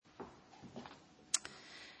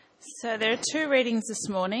So there are two readings this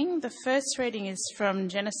morning. The first reading is from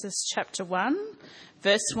Genesis chapter 1,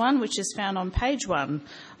 verse 1, which is found on page 1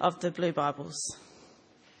 of the Blue Bibles.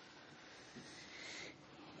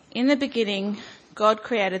 In the beginning, God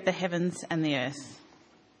created the heavens and the earth.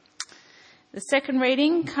 The second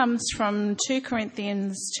reading comes from 2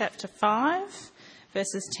 Corinthians chapter 5,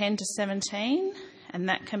 verses 10 to 17, and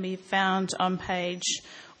that can be found on page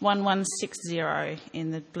 1160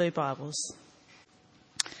 in the Blue Bibles.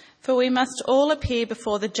 For we must all appear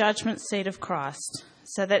before the judgment seat of Christ,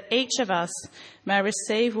 so that each of us may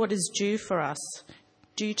receive what is due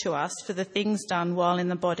to us for the things done while in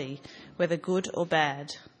the body, whether good or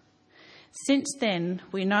bad. Since then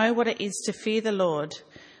we know what it is to fear the Lord,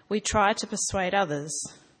 we try to persuade others.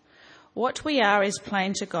 What we are is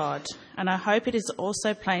plain to God, and I hope it is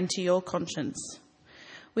also plain to your conscience.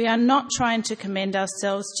 We are not trying to commend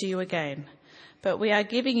ourselves to you again, but we are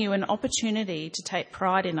giving you an opportunity to take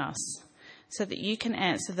pride in us, so that you can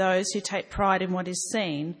answer those who take pride in what is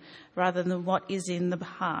seen rather than what is in the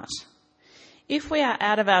heart. If we are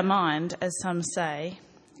out of our mind, as some say,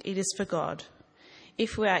 it is for God.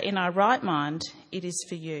 If we are in our right mind, it is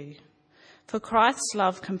for you. For Christ's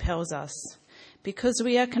love compels us, because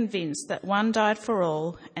we are convinced that one died for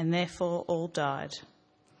all, and therefore all died.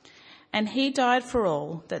 And he died for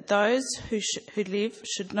all, that those who live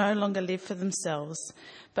should no longer live for themselves,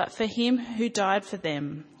 but for him who died for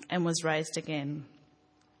them and was raised again.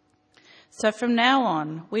 So from now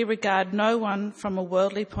on, we regard no one from a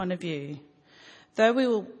worldly point of view. Though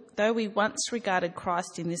we once regarded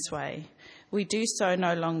Christ in this way, we do so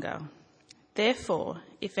no longer. Therefore,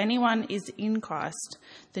 if anyone is in Christ,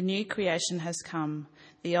 the new creation has come.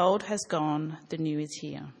 The old has gone, the new is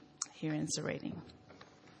here. Here ends the reading.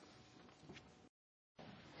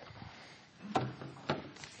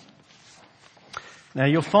 Now,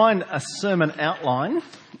 you'll find a sermon outline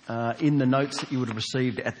in the notes that you would have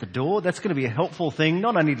received at the door. That's going to be a helpful thing,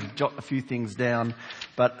 not only to jot a few things down,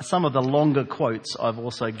 but some of the longer quotes I've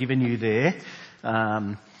also given you there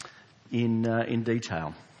in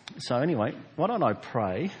detail. So anyway, why don't I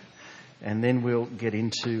pray, and then we'll get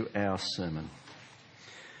into our sermon.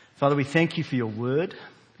 Father, we thank you for your word.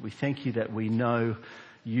 We thank you that we know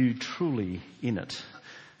you truly in it.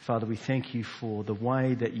 Father, we thank you for the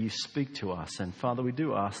way that you speak to us. And Father, we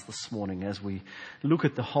do ask this morning, as we look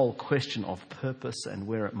at the whole question of purpose and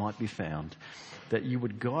where it might be found, that you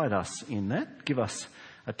would guide us in that. Give us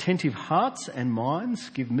attentive hearts and minds.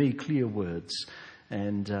 Give me clear words.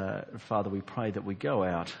 And Father, we pray that we go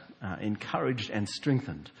out encouraged and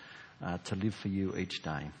strengthened to live for you each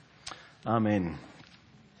day. Amen.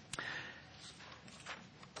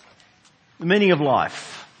 The meaning of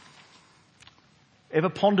life. Ever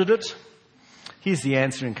pondered it? Here's the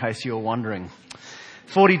answer in case you're wondering.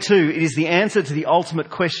 42, it is the answer to the ultimate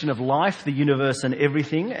question of life, the universe and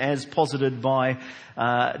everything, as posited by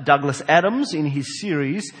Douglas Adams in his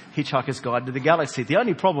series, Hitchhiker's Guide to the Galaxy. The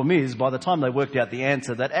only problem is, by the time they worked out the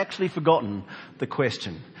answer, they'd actually forgotten the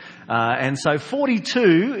question. And so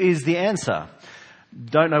 42 is the answer.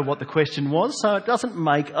 Don't know what the question was, so it doesn't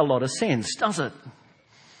make a lot of sense, does it?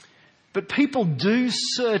 But people do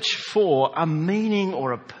search for a meaning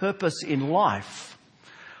or a purpose in life.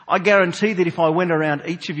 I guarantee that if I went around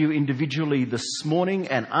each of you individually this morning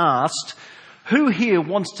and asked, who here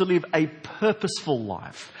wants to live a purposeful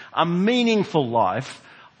life, a meaningful life,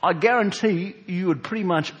 I guarantee you would pretty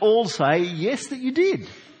much all say, yes, that you did.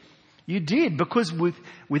 You did, because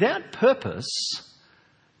without purpose,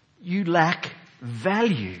 you lack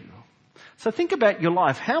value. So think about your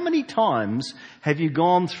life. How many times have you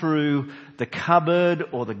gone through the cupboard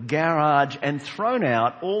or the garage and thrown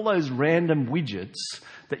out all those random widgets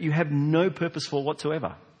that you have no purpose for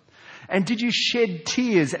whatsoever? And did you shed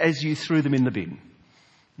tears as you threw them in the bin?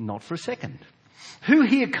 Not for a second. Who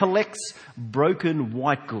here collects broken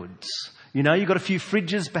white goods? You know, you've got a few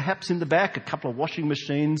fridges perhaps in the back, a couple of washing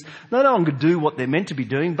machines. They no longer do what they're meant to be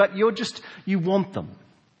doing, but you want them.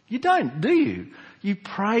 You don't, do you? You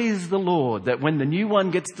praise the Lord that when the new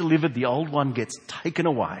one gets delivered, the old one gets taken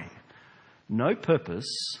away. No purpose,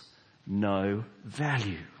 no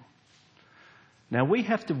value. Now we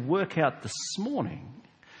have to work out this morning,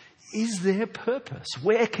 is there purpose?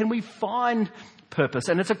 Where can we find purpose?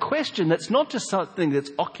 And it's a question that's not just something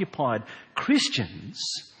that's occupied Christians,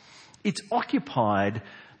 it's occupied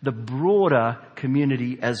the broader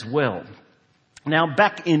community as well. Now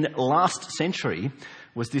back in last century,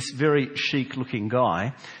 was this very chic-looking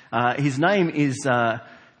guy. His name is,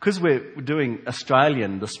 because we're doing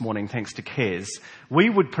Australian this morning, thanks to Kez, we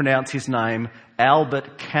would pronounce his name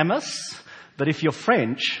Albert Camus. But if you're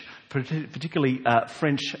French, particularly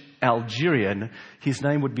French Algerian. His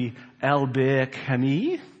name would be Albert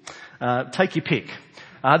Camus. Take your pick.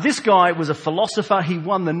 This guy was a philosopher. He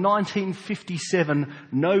won the 1957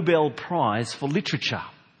 Nobel Prize for Literature.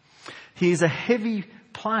 He is a heavy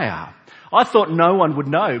player. I thought no one would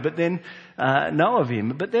know of him.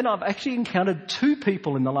 But then I've actually encountered 2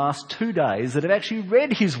 people in the last 2 days that have actually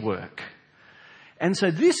read his work. And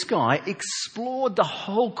so this guy explored the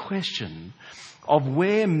whole question of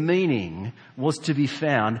where meaning was to be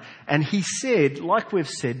found. And he said, like we've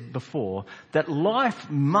said before, that life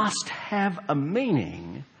must have a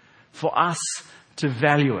meaning for us to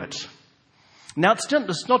value it. Now,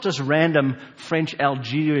 it's not just random French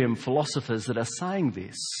Algerian philosophers that are saying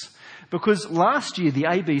this, because last year the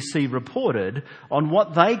ABC reported on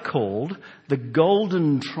what they called the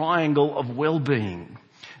golden triangle of well-being.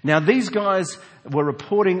 Now, these guys were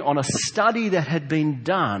reporting on a study that had been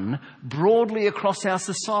done broadly across our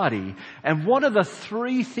society. And what are the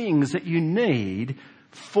 3 things that you need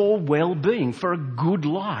for well-being, for a good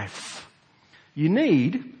life? You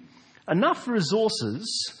need enough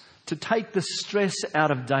resources to take the stress out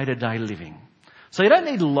of day-to-day living. So you don't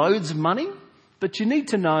need loads of money, but you need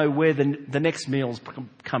to know where the next meal's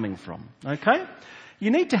coming from. Okay? You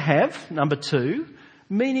need to have, number 2,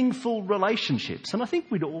 meaningful relationships. And I think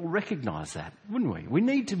we'd all recognise that, wouldn't we? We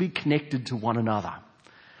need to be connected to one another.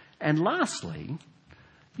 And lastly,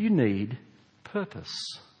 you need purpose.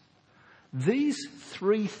 These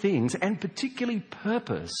 3 things, and particularly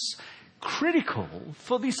purpose, critical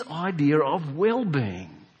for this idea of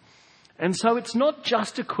well-being. And so it's not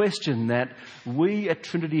just a question that we at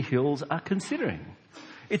Trinity Hills are considering.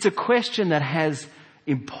 It's a question that has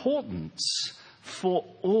importance for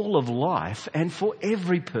all of life and for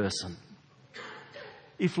every person.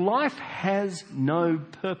 If life has no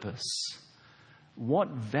purpose, what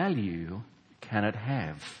value can it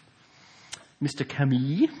have? Mr.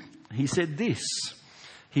 Camus, he said this.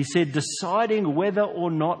 He said, deciding whether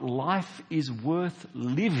or not life is worth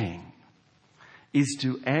living is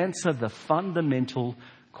to answer the fundamental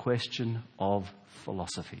question of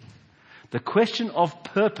philosophy. The question of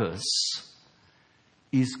purpose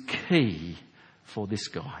is key for this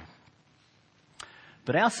guy.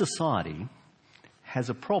 But our society has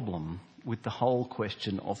a problem with the whole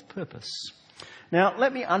question of purpose. Now,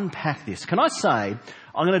 let me unpack this. Can I say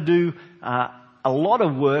I'm going to do a lot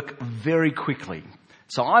of work very quickly.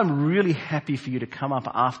 So I'm really happy for you to come up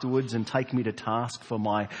afterwards and take me to task for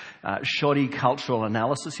my shoddy cultural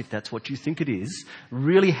analysis, if that's what you think it is.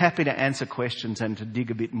 Really happy to answer questions and to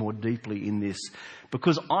dig a bit more deeply in this.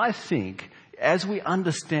 Because I think as we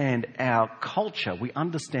understand our culture, we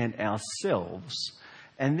understand ourselves,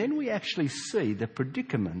 and then we actually see the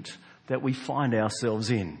predicament that we find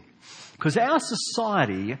ourselves in. Because our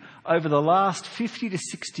society, over the last 50 to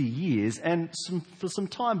 60 years, and for some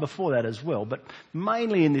time before that as well, but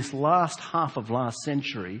mainly in this last half of last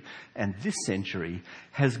century and this century,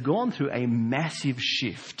 has gone through a massive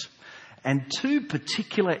shift. And 2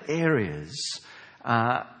 particular areas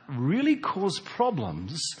really cause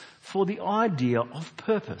problems for the idea of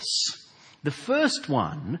purpose. The first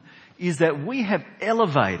one is that we have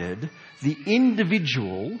elevated the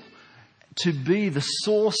individual to be the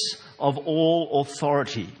source of all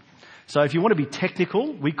authority. So if you want to be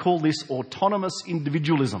technical, we call this autonomous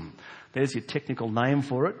individualism. There's your technical name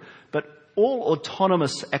for it. But all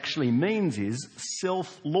autonomous actually means is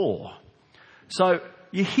self-law. So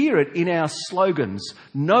you hear it in our slogans.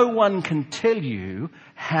 No one can tell you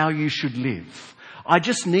how you should live. I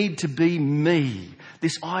just need to be me.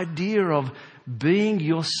 This idea of being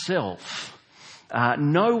yourself.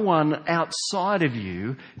 No one outside of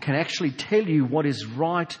you can actually tell you what is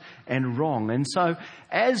right and wrong. And so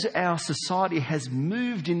as our society has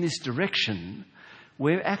moved in this direction,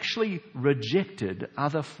 we've actually rejected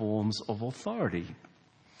other forms of authority.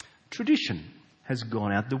 Tradition has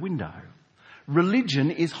gone out the window.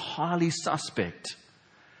 Religion is highly suspect.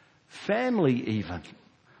 Family even.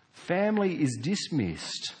 Family is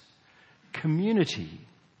dismissed. Community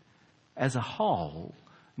as a whole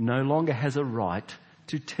no longer has a right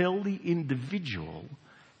to tell the individual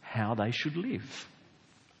how they should live.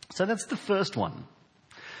 So that's the first one.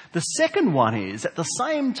 The second one is, at the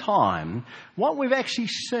same time, what we've actually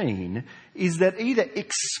seen is that either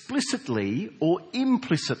explicitly or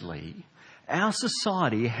implicitly, our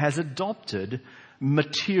society has adopted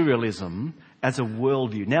materialism as a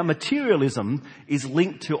worldview. Now, materialism is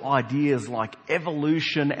linked to ideas like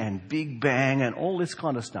evolution and Big Bang and all this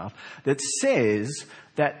kind of stuff that says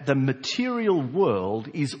that the material world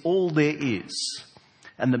is all there is.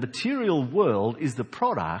 And the material world is the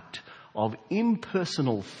product of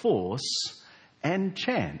impersonal force and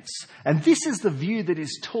chance. And this is the view that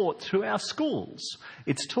is taught through our schools.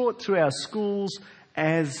 It's taught through our schools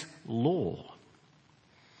as law.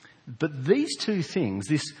 But these two things,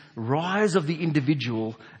 this rise of the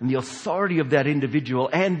individual and the authority of that individual,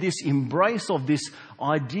 and this embrace of this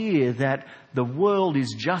idea that the world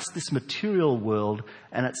is just this material world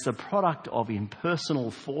and it's the product of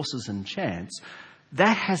impersonal forces and chance,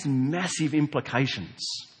 that has massive implications.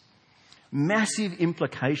 Massive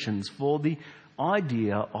implications for the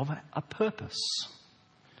idea of a purpose.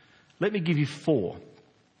 Let me give you 4.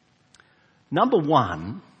 Number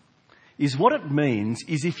 1 is what it means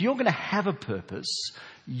is if you're going to have a purpose,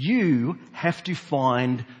 you have to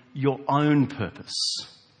find your own purpose.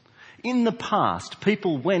 In the past,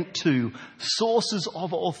 people went to sources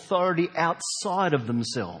of authority outside of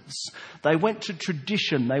themselves. They went to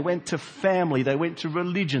tradition, they went to family, they went to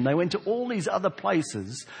religion, they went to all these other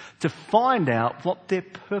places to find out what their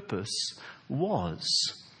purpose was.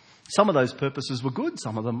 Some of those purposes were good,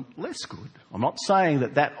 some of them less good. I'm not saying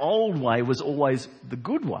that that old way was always the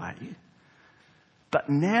good way, but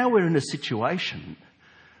now we're in a situation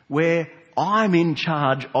where I'm in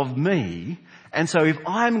charge of me, and so if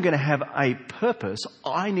I'm going to have a purpose,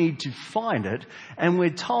 I need to find it, and we're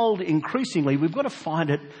told increasingly we've got to find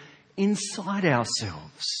it inside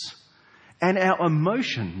ourselves. And our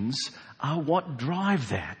emotions are what drive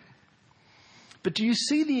that. But do you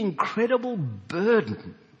see the incredible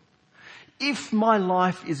burden? If my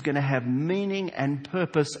life is going to have meaning and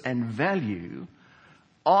purpose and value,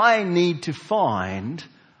 I need to find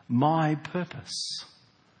my purpose.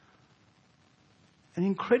 An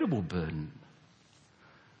incredible burden.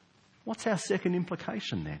 What's our second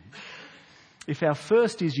implication then? If our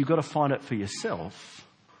first is you've got to find it for yourself,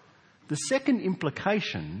 the second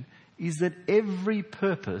implication is that every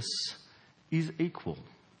purpose is equal. Do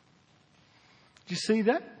you see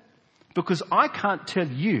that? Because I can't tell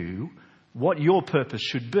you what your purpose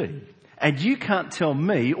should be. And you can't tell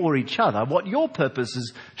me or each other what your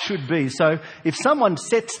purposes should be. So if someone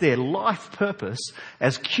sets their life purpose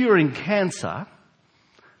as curing cancer,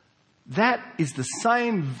 that is the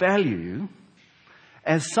same value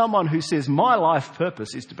as someone who says, my life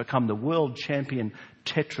purpose is to become the world champion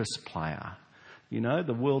Tetris player. You know,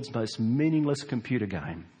 the world's most meaningless computer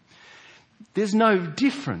game. There's no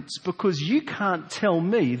difference because you can't tell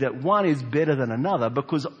me that one is better than another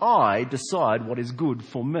because I decide what is good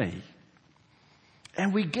for me.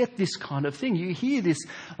 And we get this kind of thing. You hear this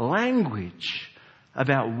language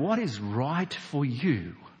about what is right for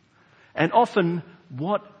you and often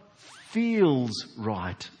what feels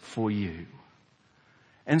right for you.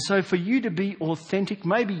 And so for you to be authentic,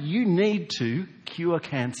 maybe you need to cure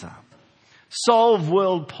cancer, solve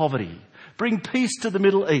world poverty, bring peace to the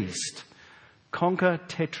Middle East, conquer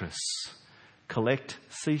Tetris, collect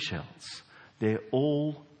seashells. They're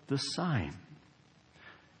all the same.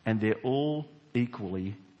 And they're all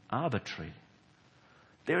equally arbitrary.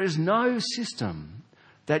 There is no system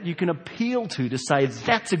that you can appeal to say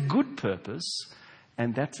that's a good purpose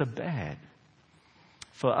and that's a bad.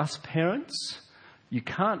 For us parents, you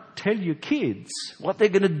can't tell your kids what they're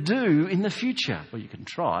going to do in the future. Well, you can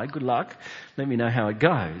try. Good luck. Let me know how it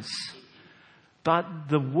goes. But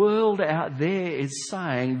the world out there is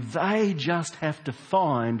saying they just have to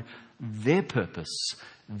find their purpose,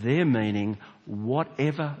 their meaning,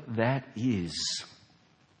 whatever that is.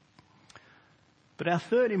 But our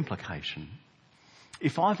third implication,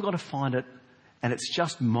 if I've got to find it and it's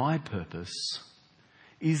just my purpose,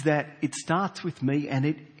 is that it starts with me and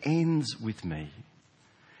it ends with me.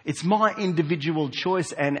 It's my individual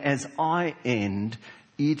choice, and as I end,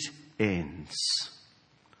 it ends.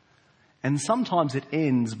 And sometimes it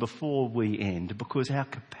ends before we end because our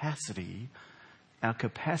capacity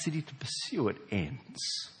to pursue it ends.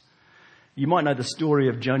 You might know the story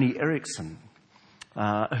of Joni Eareckson,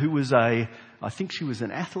 who was I think she was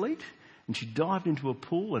an athlete, and she dived into a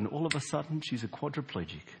pool and all of a sudden she's a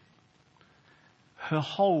quadriplegic. Her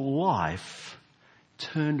whole life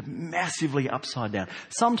turned massively upside down.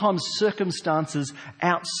 Sometimes circumstances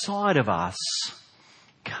outside of us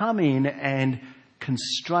come in and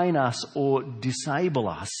constrain us or disable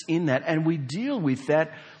us in that, and we deal with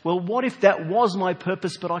that. Well, what if that was my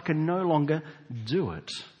purpose but I can no longer do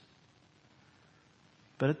it?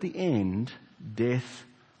 But at the end, death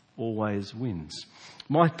always wins.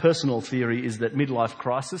 My personal theory is that midlife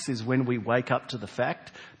crisis is when we wake up to the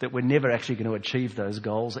fact that we're never actually going to achieve those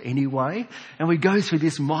goals anyway, and we go through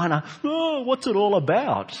this minor, what's it all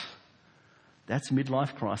about? That's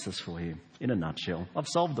midlife crisis for you, in a nutshell. I've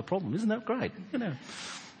solved the problem. Isn't that great? You know.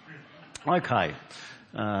 Okay.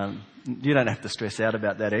 You don't have to stress out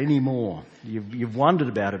about that anymore. You've wondered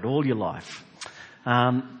about it all your life.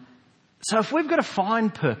 So if we've got to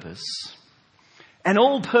find purpose, and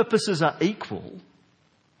all purposes are equal,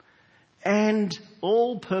 and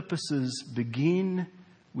all purposes begin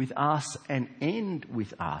with us and end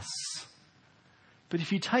with us, but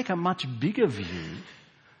if you take a much bigger view,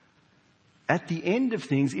 at the end of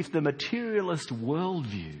things, if the materialist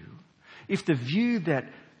worldview, if the view that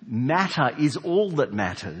matter is all that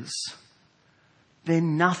matters,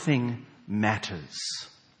 then nothing matters.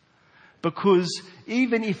 Because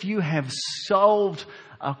even if you have solved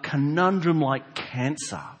a conundrum like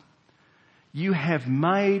cancer, you have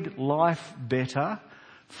made life better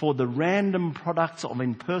for the random products of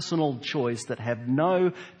impersonal choice that have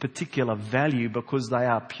no particular value because they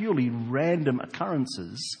are purely random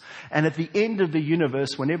occurrences. And at the end of the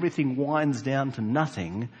universe, when everything winds down to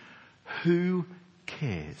nothing, who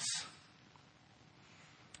cares?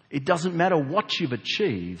 It doesn't matter what you've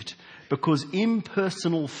achieved, because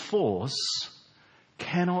impersonal force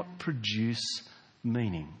cannot produce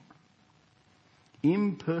meaning.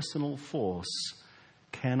 Impersonal force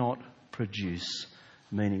cannot produce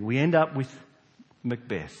meaning. We end up with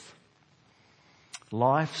Macbeth.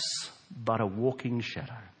 Life's but a walking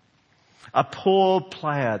shadow. A poor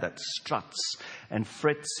player that struts and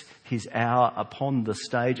frets his hour upon the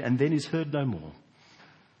stage and then is heard no more.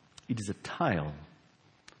 It is a tale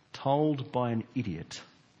told by an idiot,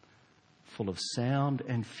 full of sound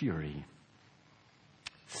and fury,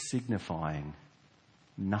 signifying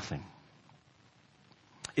nothing.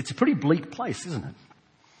 It's a pretty bleak place, isn't it?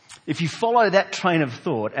 If you follow that train of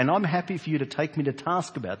thought, and I'm happy for you to take me to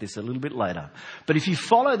task about this a little bit later, but if you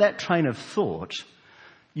follow that train of thought,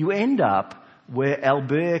 you end up where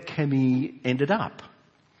Albert Camus ended up,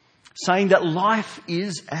 saying that life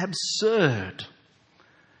is absurd.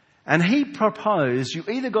 And he proposed you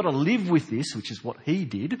either got to live with this, which is what he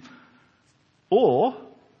did, or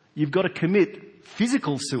you've got to commit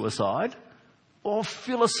physical suicide or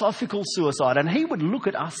philosophical suicide. And he would look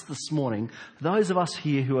at us this morning, those of us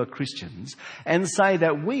here who are Christians, and say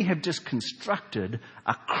that we have just constructed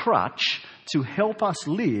a crutch to help us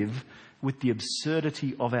live with the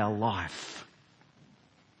absurdity of our life.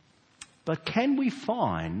 But can we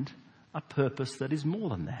find a purpose that is more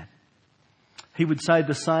than that? He would say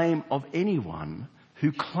the same of anyone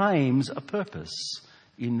who claims a purpose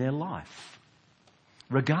in their life.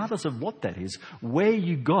 Regardless of what that is, where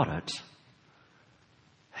you got it,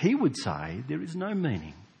 he would say there is no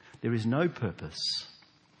meaning, there is no purpose.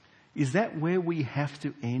 Is that where we have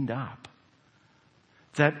to end up?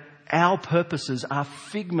 That our purposes are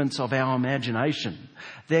figments of our imagination.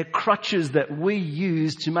 They're crutches that we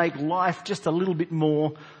use to make life just a little bit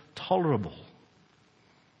more tolerable.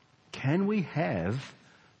 Can we have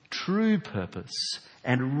true purpose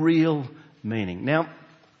and real meaning? Now,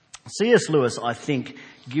 C.S. Lewis, I think,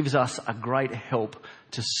 gives us a great help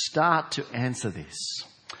to start to answer this.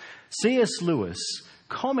 C.S. Lewis,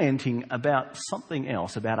 commenting about something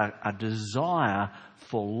else, about a desire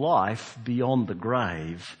for life beyond the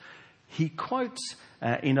grave, he quotes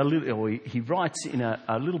he writes in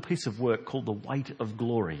a little piece of work called The Weight of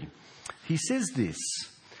Glory. He says this,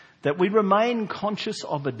 that we remain conscious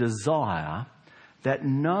of a desire that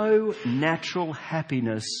no natural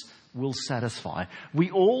happiness will satisfy.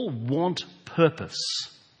 We all want purpose.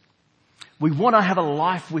 We want to have a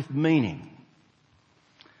life with meaning.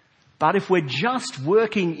 But if we're just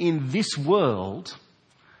working in this world,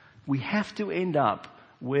 we have to end up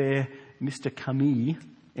where Mr. Camus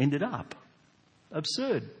ended up.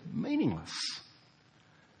 Absurd, meaningless.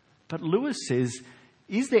 But Lewis says,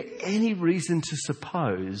 is there any reason to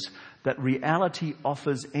suppose that reality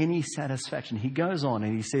offers any satisfaction? He goes on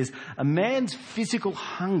and he says, a man's physical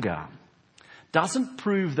hunger doesn't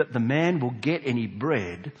prove that the man will get any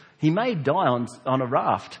bread. He may die on a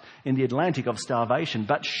raft in the Atlantic of starvation,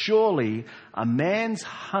 but surely a man's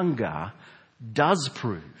hunger does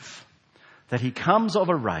prove that he comes of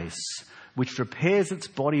a race which prepares its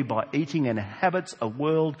body by eating and inhabits a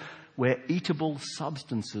world where eatable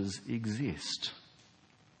substances exist.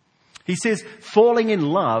 He says, falling in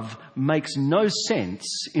love makes no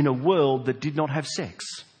sense in a world that did not have sex.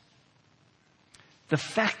 The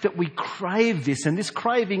fact that we crave this, and this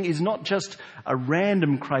craving is not just a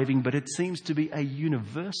random craving, but it seems to be a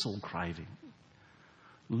universal craving.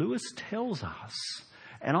 Lewis tells us,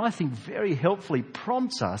 and I think very helpfully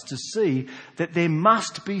prompts us to see that there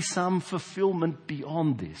must be some fulfillment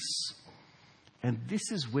beyond this. And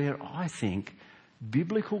this is where I think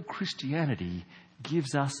biblical Christianity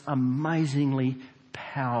gives us amazingly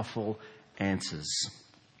powerful answers.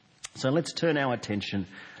 So let's turn our attention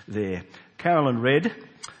there. Carolyn read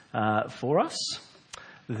for us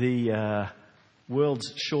the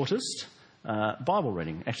world's shortest Bible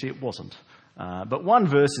reading. Actually, it wasn't. But one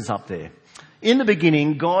verse is up there. In the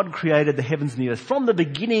beginning, God created the heavens and the earth. From the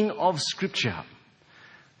beginning of Scripture,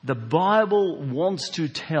 the Bible wants to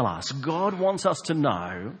tell us, God wants us to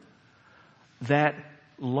know that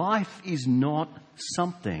life is not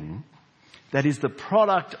something that is the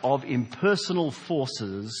product of impersonal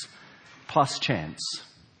forces plus chance.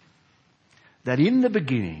 That in the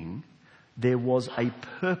beginning, there was a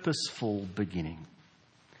purposeful beginning.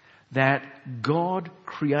 That God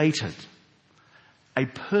created a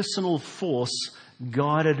personal force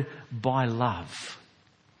guided by love.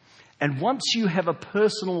 And once you have a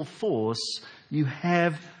personal force, you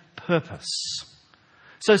have purpose.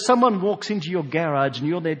 So someone walks into your garage and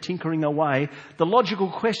you're there tinkering away. The logical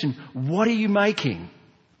question, what are you making?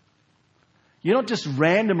 You're not just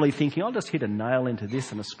randomly thinking, I'll just hit a nail into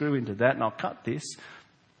this and a screw into that and I'll cut this.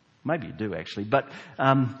 Maybe you do actually, but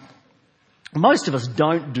most of us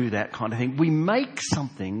don't do that kind of thing. We make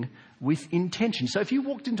something with intention. So if you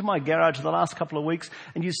walked into my garage the last couple of weeks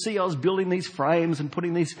and you see I was building these frames and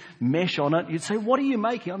putting this mesh on it, you'd say, what are you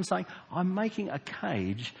making? I'm saying, I'm making a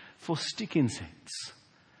cage for stick insects.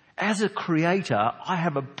 As a creator, I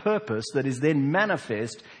have a purpose that is then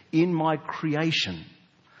manifest in my creation.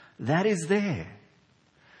 That is there.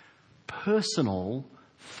 Personal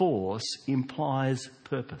force implies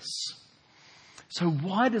purpose. So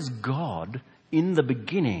why does God, in the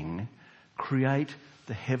beginning, create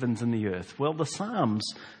the heavens and the earth? Well, the Psalms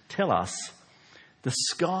tell us the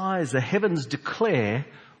skies, the heavens declare,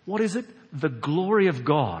 what is it? The glory of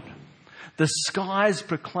God. The skies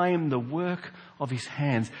proclaim the work of his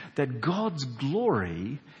hands. That God's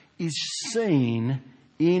glory is seen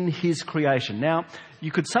in his creation. Now,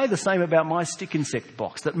 you could say the same about my stick insect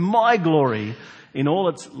box, that my glory in all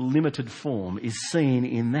its limited form is seen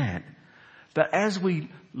in that. But as we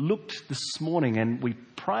looked this morning and we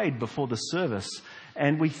prayed before the service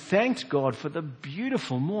and we thanked God for the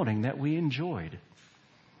beautiful morning that we enjoyed,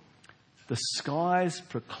 the skies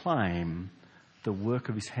proclaim the work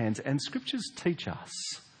of his hands. And scriptures teach us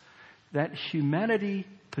that humanity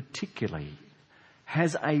particularly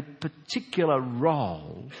has a particular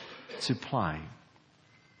role to play.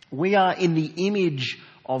 We are in the image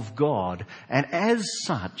of God, and as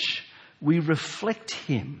such, we reflect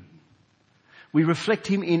him. We reflect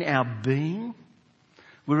him in our being.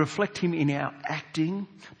 We reflect him in our acting,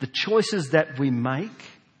 the choices that we make.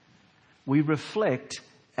 We reflect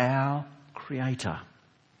our Creator.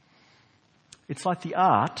 It's like the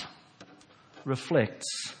art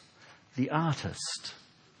reflects the artist.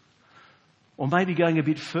 Or maybe going a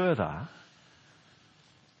bit further,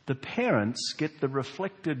 the parents get the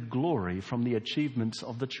reflected glory from the achievements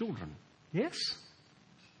of the children. Yes?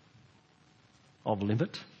 Of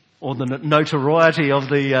limit. Or the notoriety of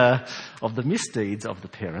the misdeeds of the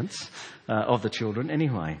parents, of the children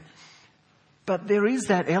anyway. But there is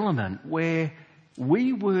that element where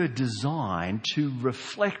we were designed to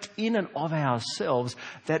reflect in and of ourselves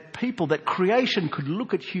that creation could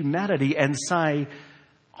look at humanity and say,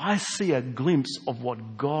 I see a glimpse of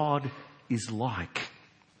what God is like.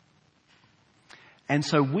 And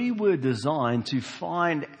so we were designed to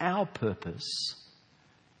find our purpose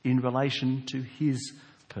in relation to his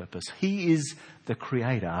purpose. He is the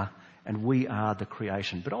creator and we are the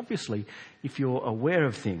creation. But obviously, if you're aware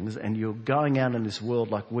of things and you're going out in this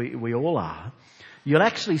world like we all are, you'll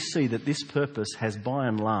actually see that this purpose has by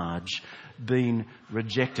and large been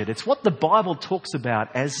rejected. It's what the Bible talks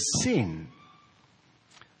about as sin.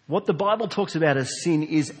 What the Bible talks about as sin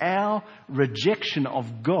is our rejection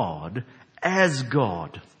of God as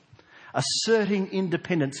God, asserting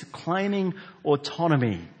independence, claiming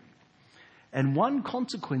autonomy. And one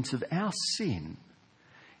consequence of our sin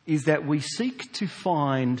is that we seek to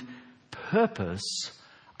find purpose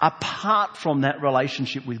apart from that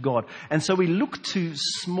relationship with God. And so we look to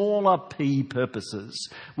smaller p purposes.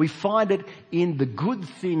 We find it in the good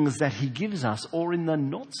things that he gives us or in the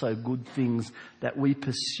not so good things that we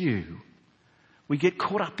pursue. We get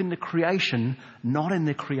caught up in the creation, not in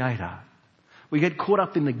the creator. We get caught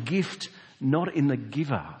up in the gift, not in the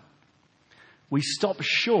giver. We stop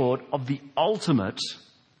short of the ultimate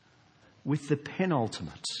with the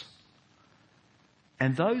penultimate.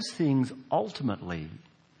 And those things ultimately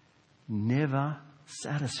never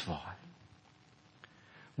satisfy.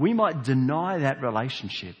 We might deny that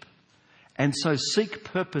relationship and so seek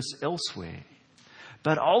purpose elsewhere.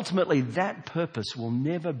 But ultimately that purpose will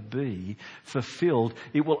never be fulfilled.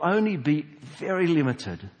 It will only be very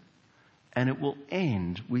limited and it will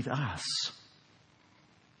end with us.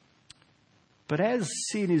 But as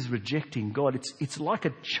sin is rejecting God, it's like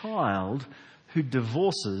a child who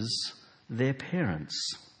divorces their parents.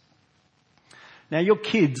 Now, your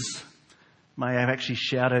kids may have actually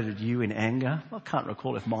shouted at you in anger. I can't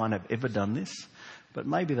recall if mine have ever done this, but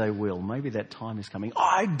maybe they will. Maybe that time is coming.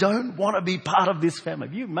 I don't want to be part of this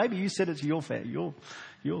family. Maybe you said it to your family,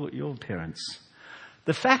 your parents.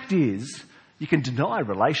 The fact is, you can deny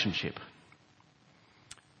relationship,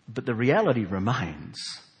 but the reality remains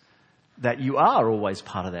that you are always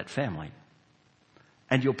part of that family,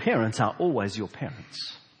 and your parents are always your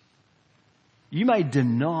parents. You may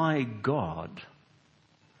deny God,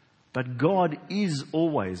 but God is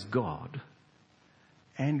always God,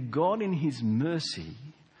 and God in his mercy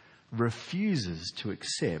refuses to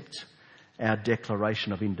accept our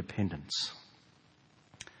declaration of independence.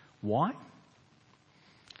 Why?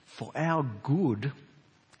 For our good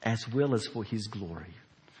as well as for his glory.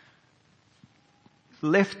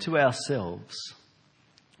 Left to ourselves,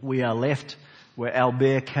 we are left where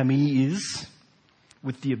Albert Camus is,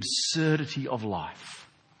 with the absurdity of life.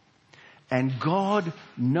 And God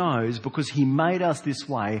knows, because he made us this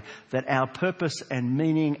way, that our purpose and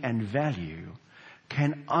meaning and value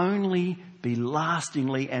can only be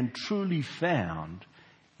lastingly and truly found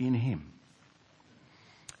in him.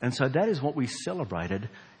 And so that is what we celebrated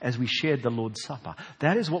as we shared the Lord's Supper.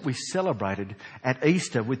 That is what we celebrated at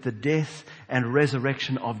Easter, with the death and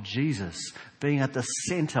resurrection of Jesus being at the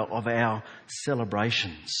centre of our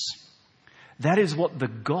celebrations. That is what the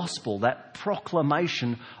gospel, that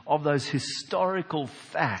proclamation of those historical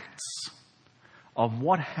facts of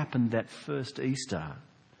what happened that first Easter,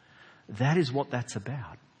 that is what that's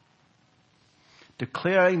about.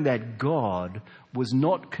 Declaring that God was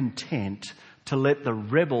not content to let the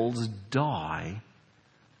rebels die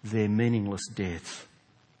their meaningless death.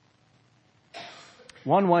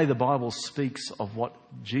 One way the Bible speaks of what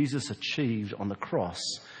Jesus achieved on the cross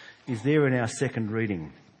is there in our second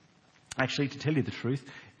reading. Actually, to tell you the truth,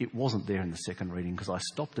 it wasn't there in the second reading because I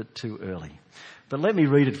stopped it too early. But let me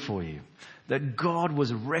read it for you. That God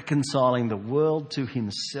was reconciling the world to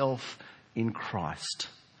himself in Christ,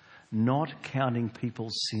 not counting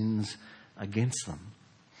people's sins against them.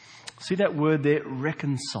 See that word there,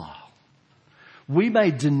 reconcile. We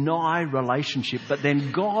may deny relationship, but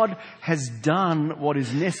then God has done what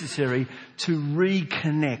is necessary to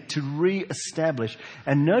reconnect, to re-establish.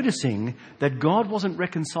 And noticing that God wasn't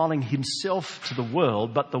reconciling himself to the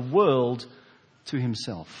world, but the world to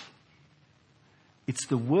himself. It's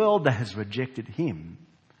the world that has rejected him.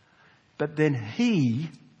 But then he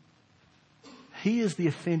as the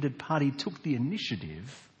offended party, took the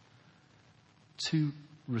initiative to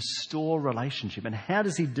restore relationship. And how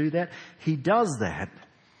does he do that? He does that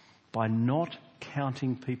by not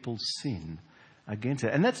counting people's sin against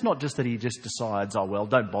it. And that's not just that he just decides, oh, well,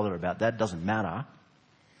 don't bother about that, doesn't matter.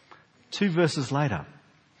 2 verses later,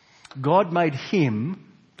 God made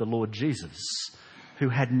him, the Lord Jesus, who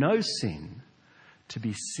had no sin, to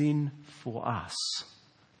be sin for us,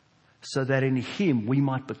 so that in him we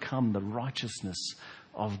might become the righteousness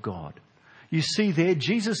of God. You see there,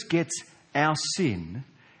 Jesus gets our sin,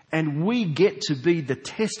 and we get to be the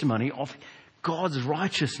testimony of God's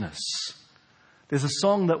righteousness. There's a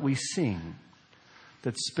song that we sing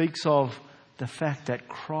that speaks of the fact that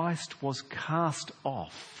Christ was cast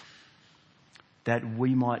off that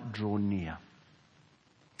we might draw near.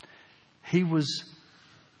 He was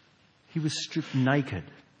stripped naked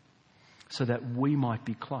so that we might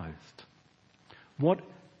be clothed. What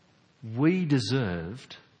we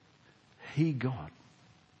deserved, he got.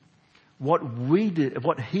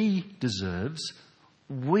 What he deserves,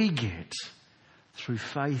 we get through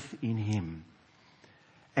faith in him.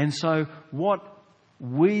 And so what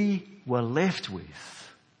we were left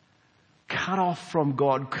with, cut off from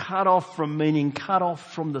God, cut off from meaning, cut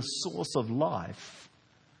off from the source of life,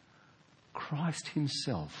 Christ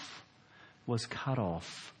himself was cut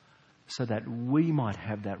off so that we might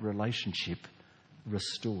have that relationship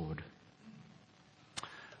restored.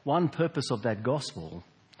 One purpose of that gospel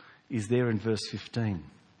is there in verse 15.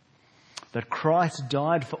 That Christ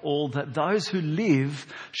died for all, that those who live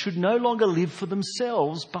should no longer live for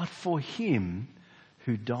themselves, but for him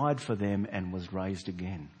who died for them and was raised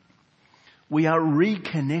again. We are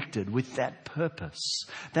reconnected with that purpose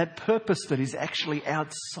that is actually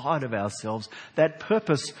outside of ourselves, that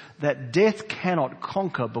purpose that death cannot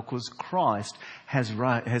conquer because Christ has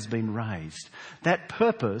been raised. That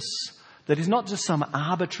purpose that is not just some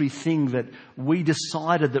arbitrary thing that we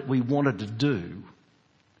decided that we wanted to do,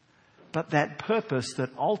 but that purpose that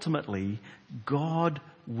ultimately God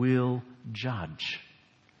will judge.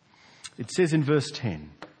 It says in verse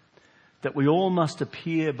 10 that we all must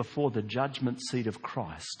appear before the judgment seat of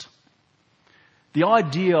Christ. The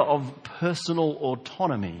idea of personal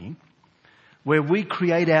autonomy where we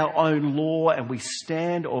create our own law and we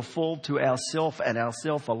stand or fall to ourself and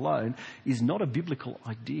ourself alone, is not a biblical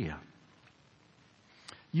idea.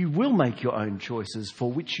 You will make your own choices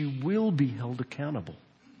for which you will be held accountable.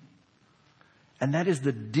 And that is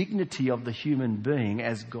the dignity of the human being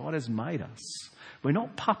as God has made us. We're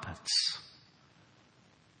not puppets,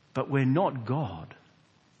 but we're not God.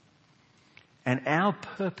 And our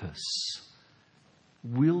purpose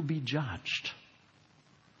will be judged.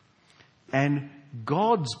 And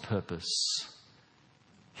God's purpose,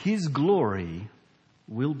 His glory,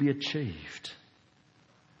 will be achieved.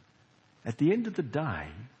 At the end of the day,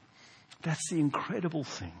 that's the incredible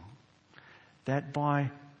thing, that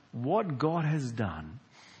by what God has done,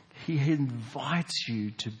 He invites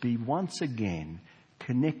you to be once again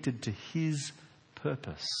connected to His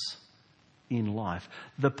purpose in life.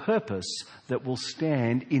 The purpose that will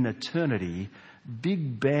stand in eternity,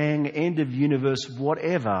 Big Bang, end of universe,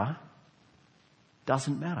 whatever,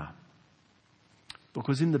 doesn't matter.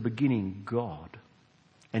 Because in the beginning, God.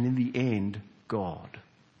 And in the end, God.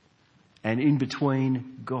 And in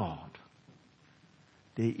between, God.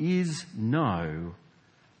 There is no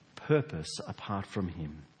purpose apart from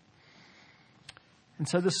Him. And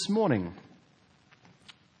so this morning,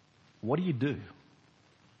 what do you do?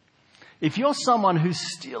 If you're someone who's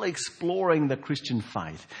still exploring the Christian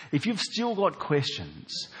faith, if you've still got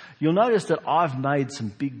questions, you'll notice that I've made some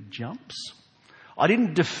big jumps. I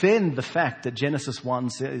didn't defend the fact that Genesis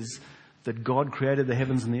 1 says that God created the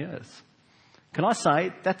heavens and the earth. Can I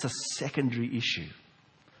say that's a secondary issue?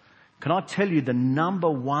 Can I tell you the number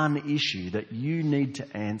one issue that you need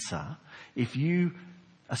to answer if you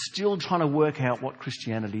are still trying to work out what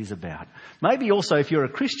Christianity is about? Maybe also if you're a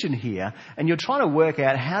Christian here and you're trying to work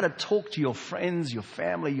out how to talk to your friends, your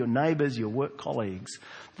family, your neighbours, your work colleagues,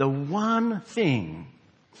 the one thing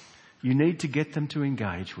you need to get them to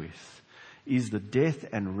engage with is the death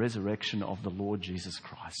and resurrection of the Lord Jesus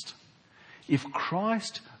Christ. If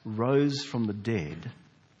Christ rose from the dead,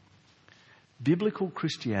 biblical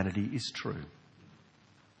Christianity is true.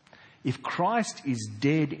 If Christ is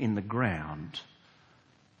dead in the ground,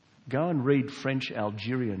 go and read French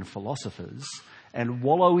Algerian philosophers and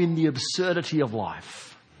wallow in the absurdity of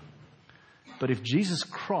life. But if Jesus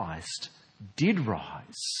Christ did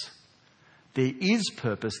rise, there is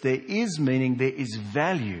purpose, there is meaning, there is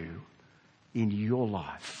value in your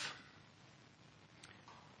life.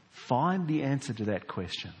 Find the answer to that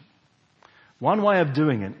question. One way of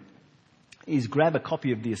doing it is grab a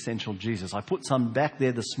copy of The Essential Jesus. I put some back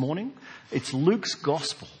there this morning. It's Luke's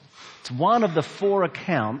Gospel. It's one of the 4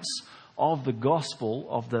 accounts of the Gospel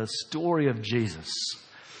of the story of Jesus.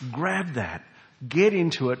 Grab that, get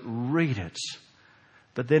into it, read it.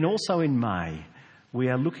 But then also in May, we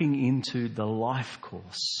are looking into the life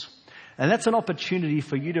course. And that's an opportunity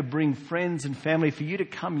for you to bring friends and family, for you to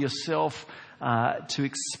come yourself to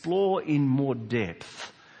explore in more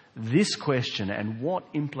depth this question and what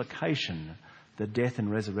implication the death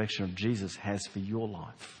and resurrection of Jesus has for your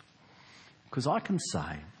life. Because I can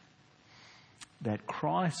say that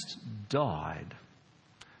Christ died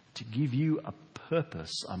to give you a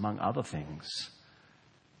purpose, among other things,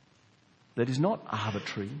 that is not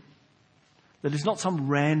arbitrary, that is not some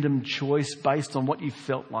random choice based on what you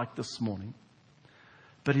felt like this morning,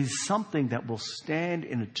 but is something that will stand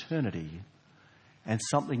in eternity and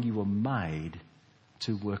something you were made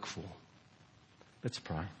to work for. Let's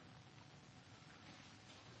pray.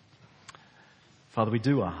 Father, we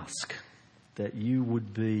do ask that you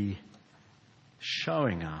would be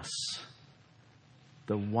showing us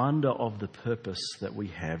the wonder of the purpose that we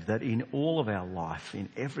have, that in all of our life, in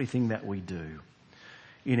everything that we do,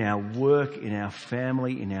 in our work, in our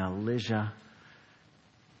family, in our leisure,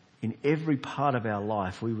 in every part of our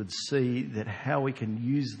life, we would see that how we can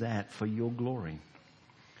use that for your glory,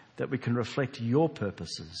 that we can reflect your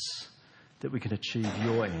purposes, that we can achieve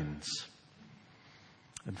your ends.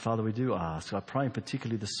 And Father, we do ask, I pray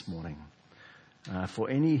particularly this morning, for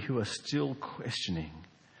any who are still questioning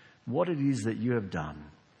what it is that you have done,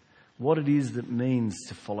 what it is that means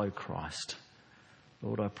to follow Christ.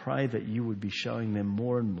 Lord, I pray that you would be showing them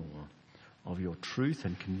more and more of your truth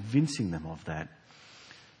and convincing them of that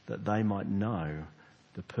they might know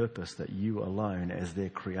the purpose that you alone, as their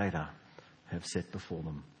Creator, have set before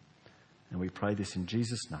them. And we pray this in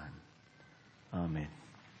Jesus' name. Amen.